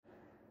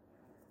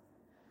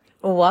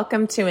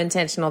Welcome to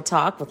Intentional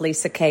Talk with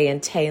LisaKay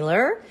and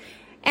Taylor.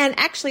 And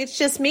actually, it's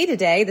just me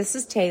today. This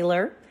is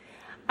Taylor.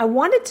 I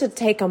wanted to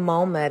take a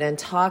moment and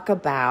talk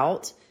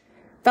about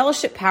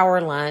Fellowship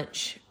Power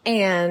Lunch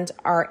and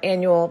our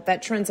annual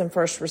Veterans and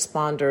First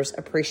Responders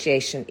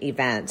Appreciation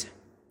event.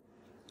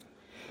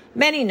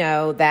 Many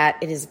know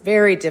that it is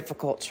very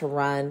difficult to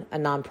run a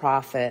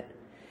nonprofit,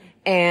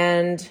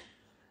 and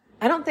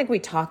I don't think we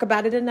talk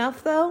about it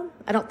enough, though.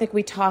 I don't think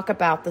we talk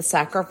about the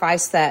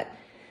sacrifice that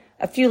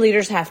a few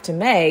leaders have to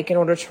make in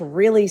order to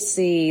really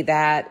see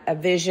that a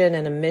vision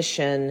and a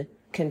mission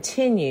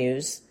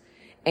continues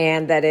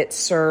and that it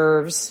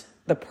serves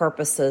the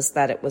purposes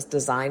that it was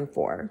designed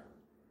for.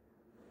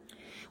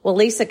 Well,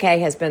 LisaKay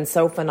has been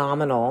so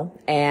phenomenal,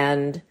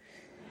 and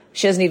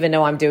she doesn't even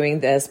know I'm doing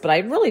this, but I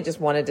really just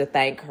wanted to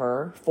thank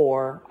her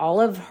for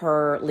all of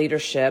her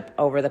leadership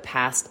over the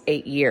past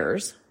 8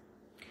 years.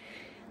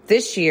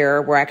 This year,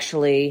 we're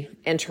actually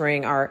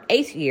entering our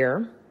 8th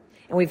year,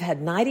 and we've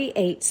had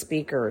 98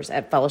 speakers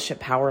at Fellowship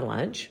Power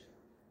Lunch.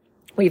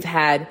 We've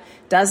had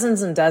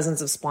dozens and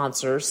dozens of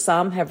sponsors.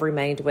 Some have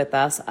remained with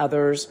us.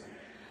 Others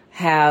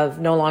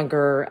have no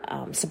longer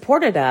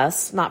supported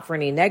us, not for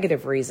any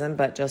negative reason,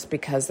 but just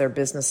because their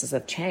businesses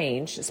have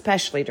changed,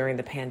 especially during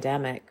the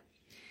pandemic.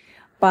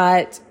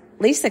 But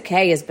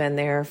LisaKay has been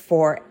there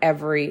for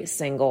every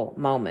single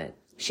moment.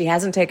 She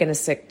hasn't taken a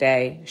sick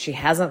day. She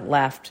hasn't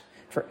left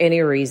for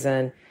any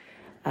reason.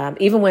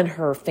 Even when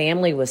her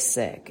family was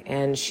sick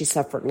and she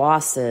suffered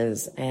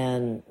losses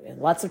and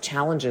lots of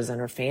challenges in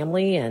her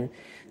family, and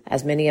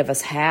as many of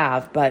us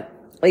have, but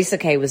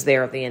LisaKay was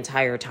there the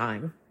entire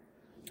time.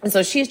 And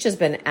so she's just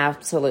been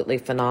absolutely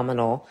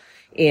phenomenal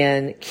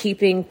in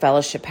keeping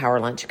Fellowship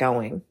Power Lunch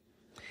going.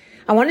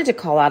 I wanted to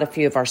call out a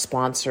few of our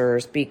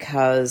sponsors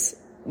because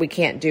we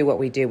can't do what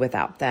we do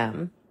without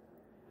them.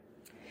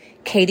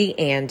 Katie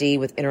Andy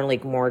with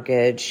Interleague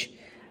Mortgage,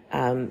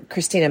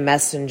 Christina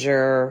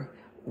Messenger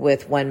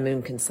with One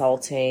Moon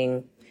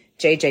Consulting,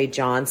 JJ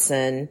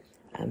Johnson.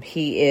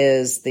 He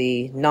is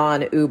the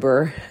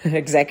non-Uber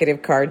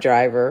executive car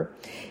driver.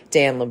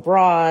 Dan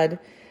Lebrod,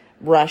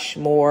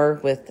 Rushmore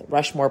with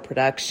Rushmore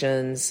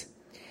Productions,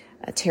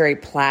 Terry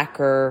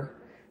Placker,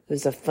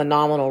 who's a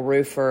phenomenal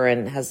roofer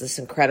and has this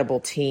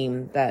incredible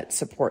team that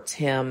supports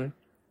him.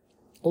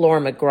 Laura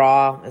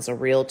McGraw is a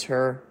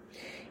realtor.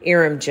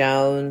 Erin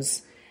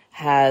Jones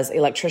has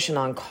Electrician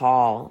on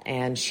Call,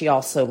 and she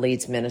also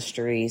leads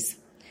ministries.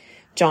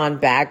 John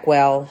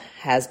Bagwell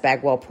has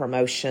Bagwell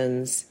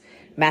Promotions.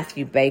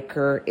 Matthew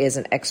Baker is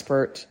an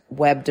expert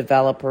web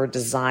developer,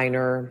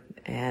 designer,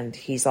 and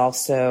he's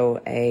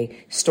also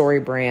a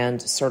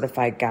StoryBrand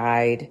certified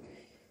guide.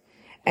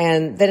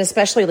 And then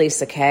especially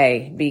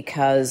LisaKay,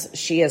 because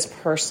she has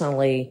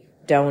personally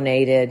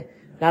donated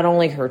not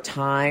only her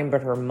time,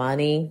 but her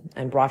money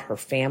and brought her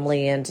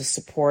family in to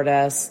support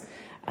us.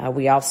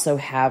 We also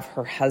have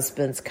her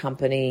husband's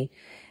company.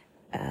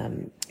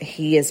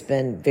 He has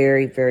been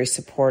very, very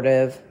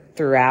supportive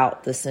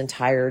throughout this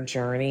entire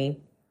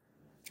journey.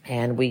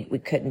 And we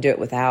couldn't do it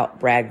without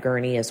Brad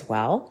Gurney as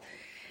well.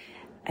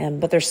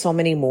 But there's so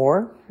many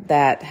more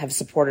that have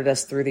supported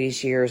us through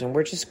these years, and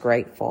we're just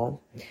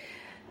grateful.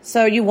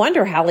 So you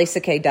wonder how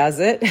LisaKay does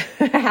it.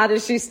 How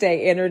does she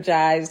stay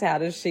energized? How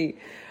does she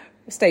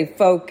stay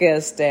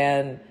focused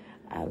and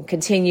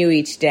continue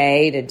each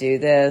day to do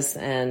this?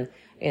 And,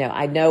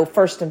 I know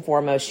first and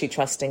foremost, she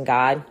trusts in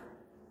God.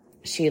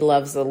 She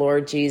loves the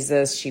Lord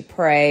Jesus. She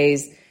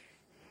prays.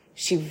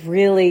 She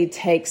really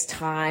takes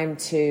time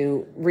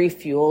to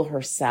refuel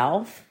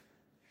herself.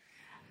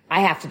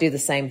 I have to do the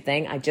same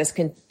thing. I just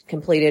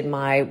completed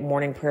my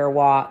morning prayer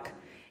walk,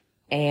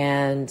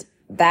 and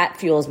that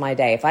fuels my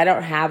day. If I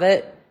don't have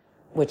it,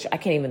 which I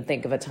can't even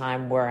think of a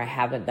time where I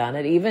haven't done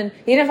it, even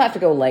if I have to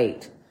go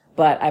late,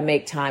 but I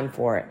make time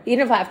for it.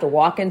 Even if I have to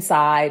walk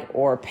inside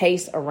or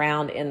pace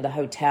around in the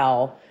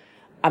hotel,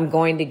 I'm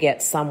going to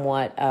get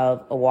somewhat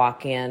of a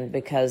walk in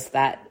because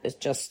that is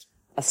just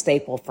a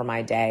staple for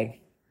my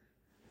day.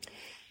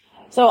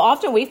 So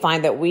often we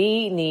find that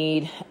we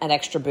need an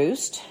extra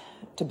boost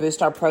to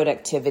boost our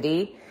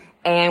productivity.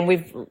 And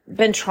we've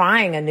been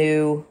trying a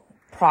new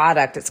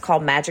product. It's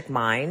called Magic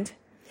Mind.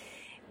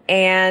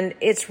 And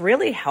it's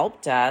really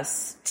helped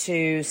us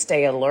to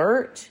stay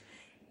alert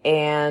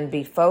and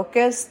be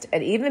focused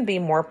and even be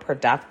more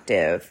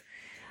productive.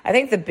 I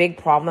think the big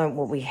problem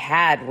what we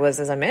had was,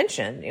 as I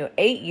mentioned,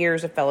 8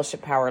 years of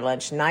Fellowship Power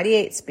Lunch,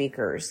 98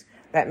 speakers.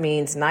 That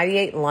means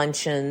 98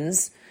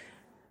 luncheons.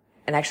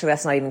 And actually,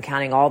 that's not even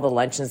counting all the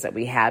luncheons that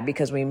we had,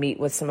 because we meet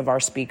with some of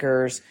our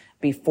speakers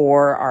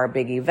before our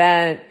big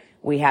event.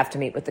 We have to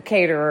meet with the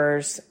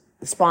caterers,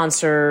 the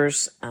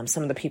sponsors,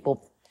 some of the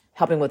people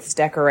helping with the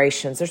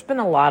decorations. There's been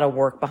a lot of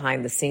work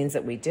behind the scenes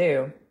that we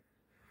do.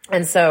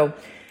 And so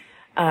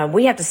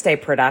we have to stay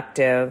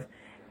productive,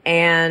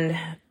 and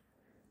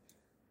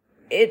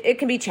it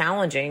can be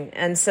challenging.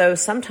 And so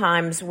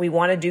sometimes we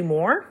want to do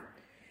more.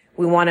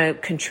 We want to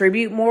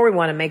contribute more. We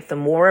want to make the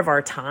more of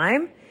our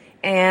time.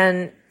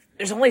 And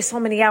there's only so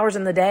many hours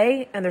in the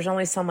day, and there's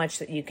only so much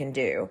that you can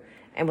do.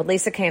 And with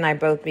LisaKay and I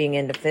both being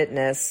into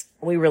fitness,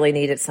 we really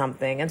needed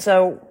something. And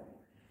so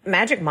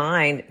Magic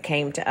Mind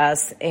came to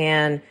us,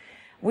 and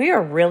we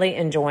are really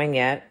enjoying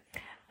it.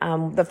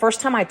 The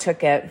first time I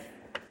took it,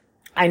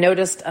 I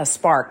noticed a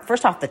spark.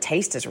 First off, the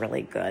taste is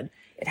really good.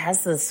 It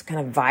has this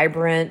kind of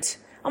vibrant,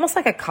 almost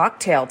like a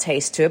cocktail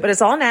taste to it, but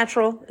it's all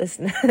natural. It's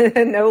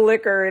no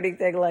liquor or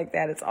anything like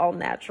that. It's all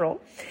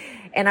natural.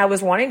 And I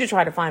was wanting to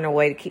try to find a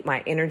way to keep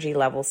my energy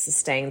levels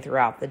sustained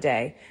throughout the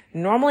day.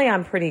 Normally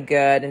I'm pretty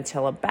good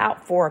until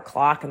about 4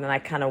 o'clock, and then I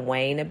kind of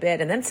wane a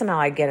bit, and then somehow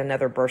I get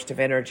another burst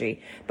of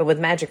energy. But with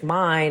Magic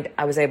Mind,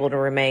 I was able to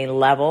remain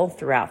level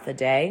throughout the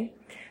day.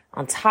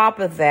 On top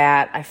of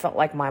that, I felt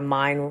like my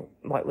mind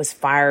was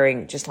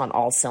firing just on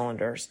all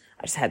cylinders.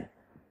 I just had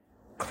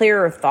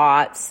clearer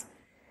thoughts.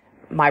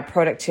 My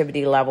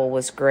productivity level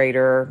was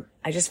greater.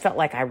 I just felt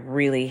like I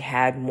really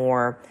had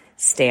more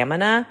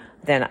stamina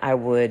than I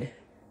would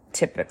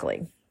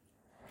typically.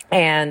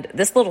 And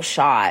this little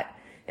shot,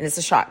 and it's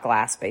a shot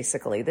glass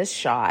basically, this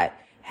shot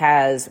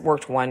has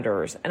worked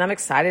wonders, and I'm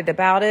excited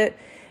about it.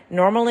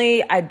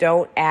 Normally, I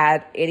don't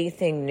add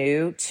anything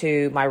new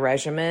to my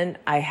regimen.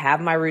 I have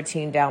my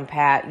routine down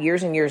pat.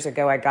 Years and years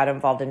ago, I got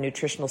involved in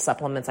nutritional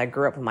supplements. I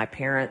grew up with my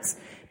parents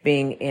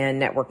being in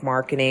network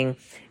marketing,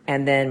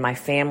 and then my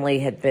family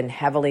had been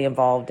heavily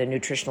involved in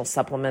nutritional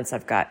supplements.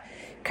 I've got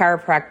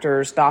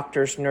chiropractors,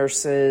 doctors,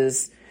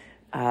 nurses,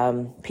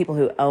 people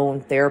who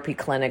own therapy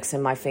clinics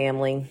in my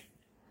family.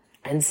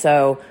 And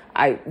so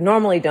I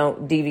normally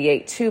don't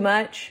deviate too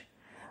much,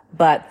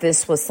 but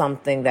this was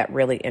something that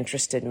really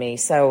interested me.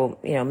 So,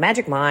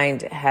 Magic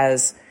Mind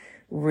has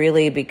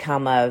really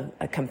become a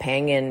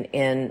companion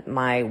in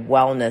my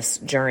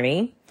wellness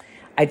journey.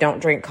 I don't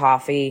drink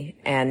coffee,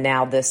 and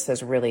now this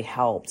has really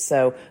helped.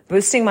 So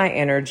boosting my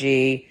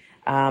energy,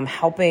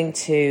 helping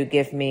to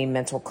give me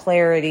mental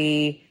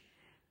clarity.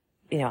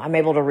 I'm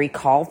able to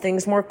recall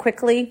things more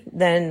quickly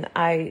than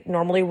I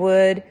normally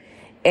would.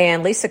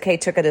 And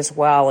LisaKay took it as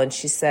well, and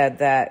she said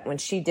that when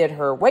she did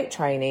her weight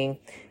training,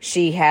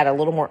 she had a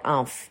little more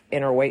oomph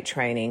in her weight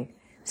training.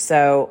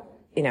 So,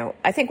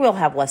 I think we'll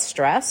have less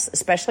stress,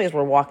 especially as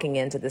we're walking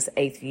into this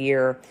 8th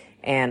year,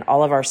 and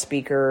all of our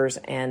speakers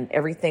and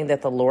everything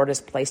that the Lord has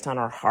placed on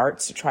our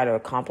hearts to try to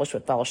accomplish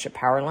with Fellowship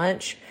Power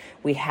Lunch.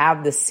 We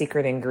have this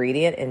secret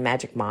ingredient in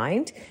Magic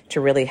Mind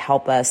to really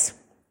help us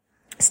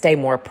stay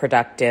more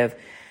productive.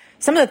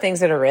 Some of the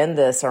things that are in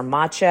this are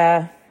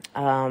matcha,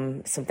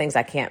 some things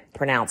I can't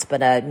pronounce,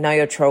 but a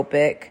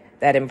nootropic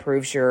that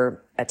improves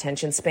your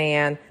attention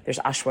span. There's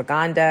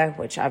ashwagandha,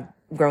 which I've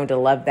grown to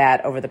love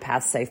that over the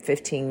past,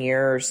 15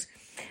 years.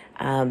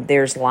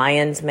 There's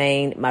lion's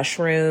mane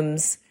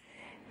mushrooms,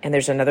 and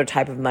there's another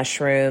type of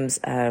mushrooms,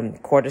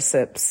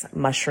 cordyceps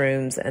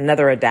mushrooms,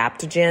 another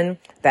adaptogen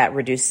that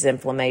reduces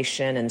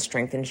inflammation and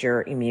strengthens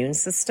your immune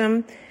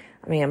system.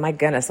 I mean, my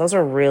goodness, those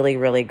are really,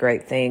 really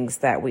great things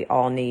that we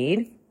all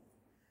need.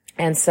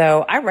 And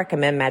so I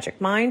recommend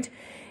Magic Mind.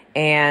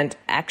 And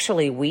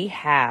actually, we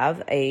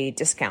have a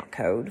discount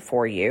code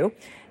for you.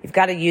 You've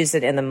got to use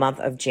it in the month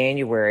of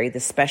January,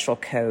 the special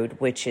code,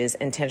 which is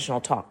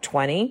Intentional Talk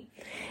 20.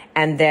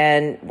 And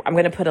then I'm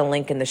going to put a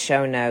link in the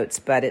show notes,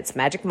 but it's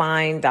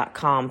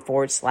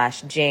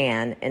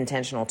magicmind.com/Jan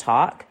Intentional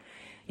Talk.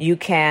 You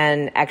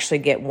can actually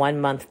get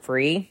 1 month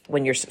free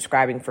when you're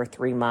subscribing for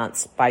 3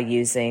 months by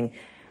using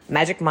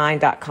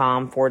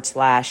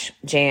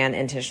magicmind.com/Jan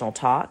Intentional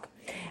Talk.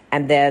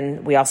 And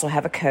then we also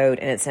have a code,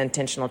 and it's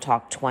Intentional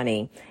Talk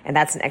 20. And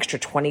that's an extra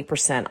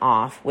 20%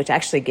 off, which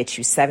actually gets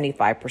you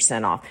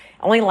 75% off. It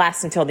only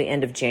lasts until the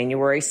end of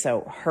January,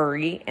 so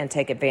hurry and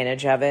take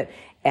advantage of it.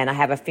 And I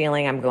have a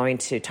feeling I'm going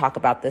to talk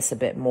about this a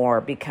bit more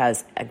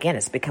because, again,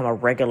 it's become a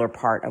regular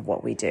part of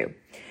what we do.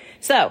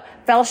 So,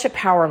 Fellowship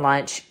Power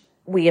Lunch,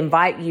 we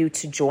invite you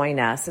to join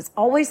us. It's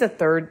always the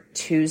third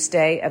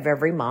Tuesday of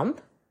every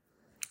month,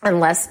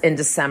 unless in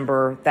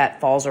December that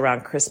falls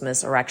around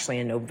Christmas, or actually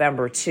in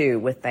November too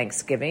with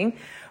Thanksgiving.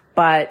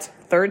 But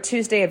third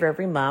Tuesday of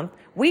every month,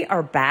 we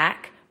are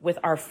back with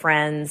our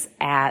friends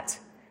at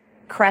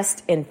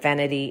Crest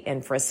Infinity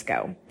in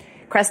Frisco.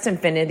 Crest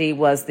Infinity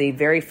was the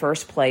very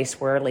first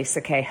place where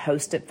LisaKay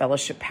hosted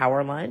Fellowship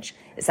Power Lunch.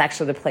 It's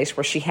actually the place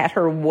where she had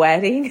her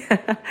wedding.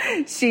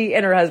 She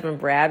and her husband,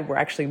 Brad, were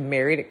actually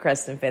married at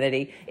Crest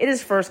Infinity. It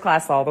is first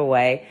class all the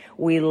way.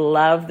 We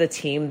love the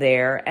team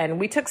there. And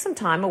we took some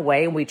time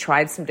away and we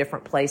tried some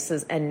different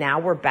places. And now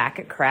we're back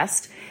at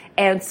Crest.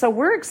 And so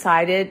we're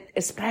excited,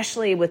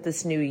 especially with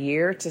this new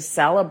year, to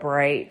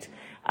celebrate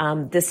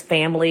this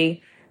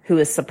family who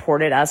has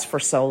supported us for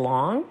so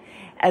long,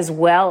 as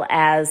well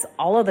as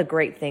all of the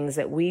great things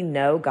that we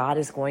know God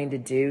is going to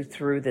do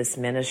through this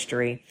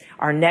ministry.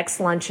 Our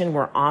next luncheon,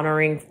 we're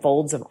honoring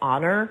Folds of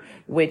Honor,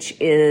 which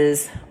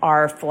is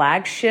our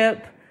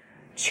flagship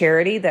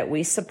charity that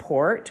we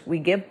support. We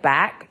give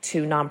back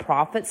to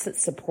nonprofits that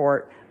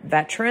support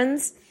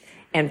veterans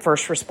and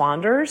first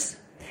responders.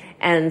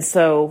 And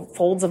so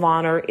Folds of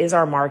Honor is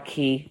our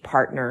marquee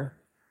partner.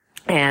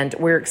 And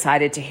we're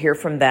excited to hear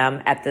from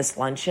them at this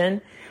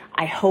luncheon.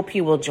 I hope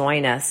you will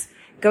join us.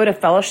 Go to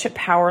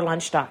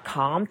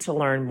fellowshippowerlunch.com to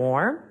learn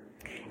more.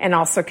 And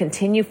also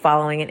continue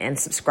following and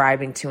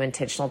subscribing to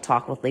Intentional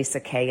Talk with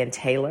LisaKay and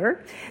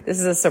Taylor. This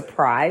is a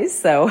surprise,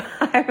 so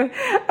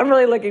I'm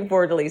really looking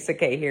forward to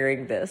LisaKay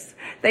hearing this.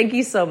 Thank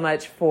you so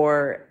much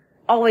for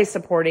always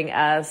supporting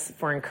us,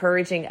 for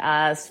encouraging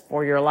us,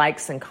 for your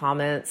likes and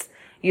comments.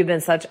 You've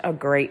been such a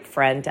great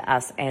friend to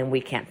us, and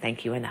we can't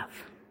thank you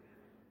enough.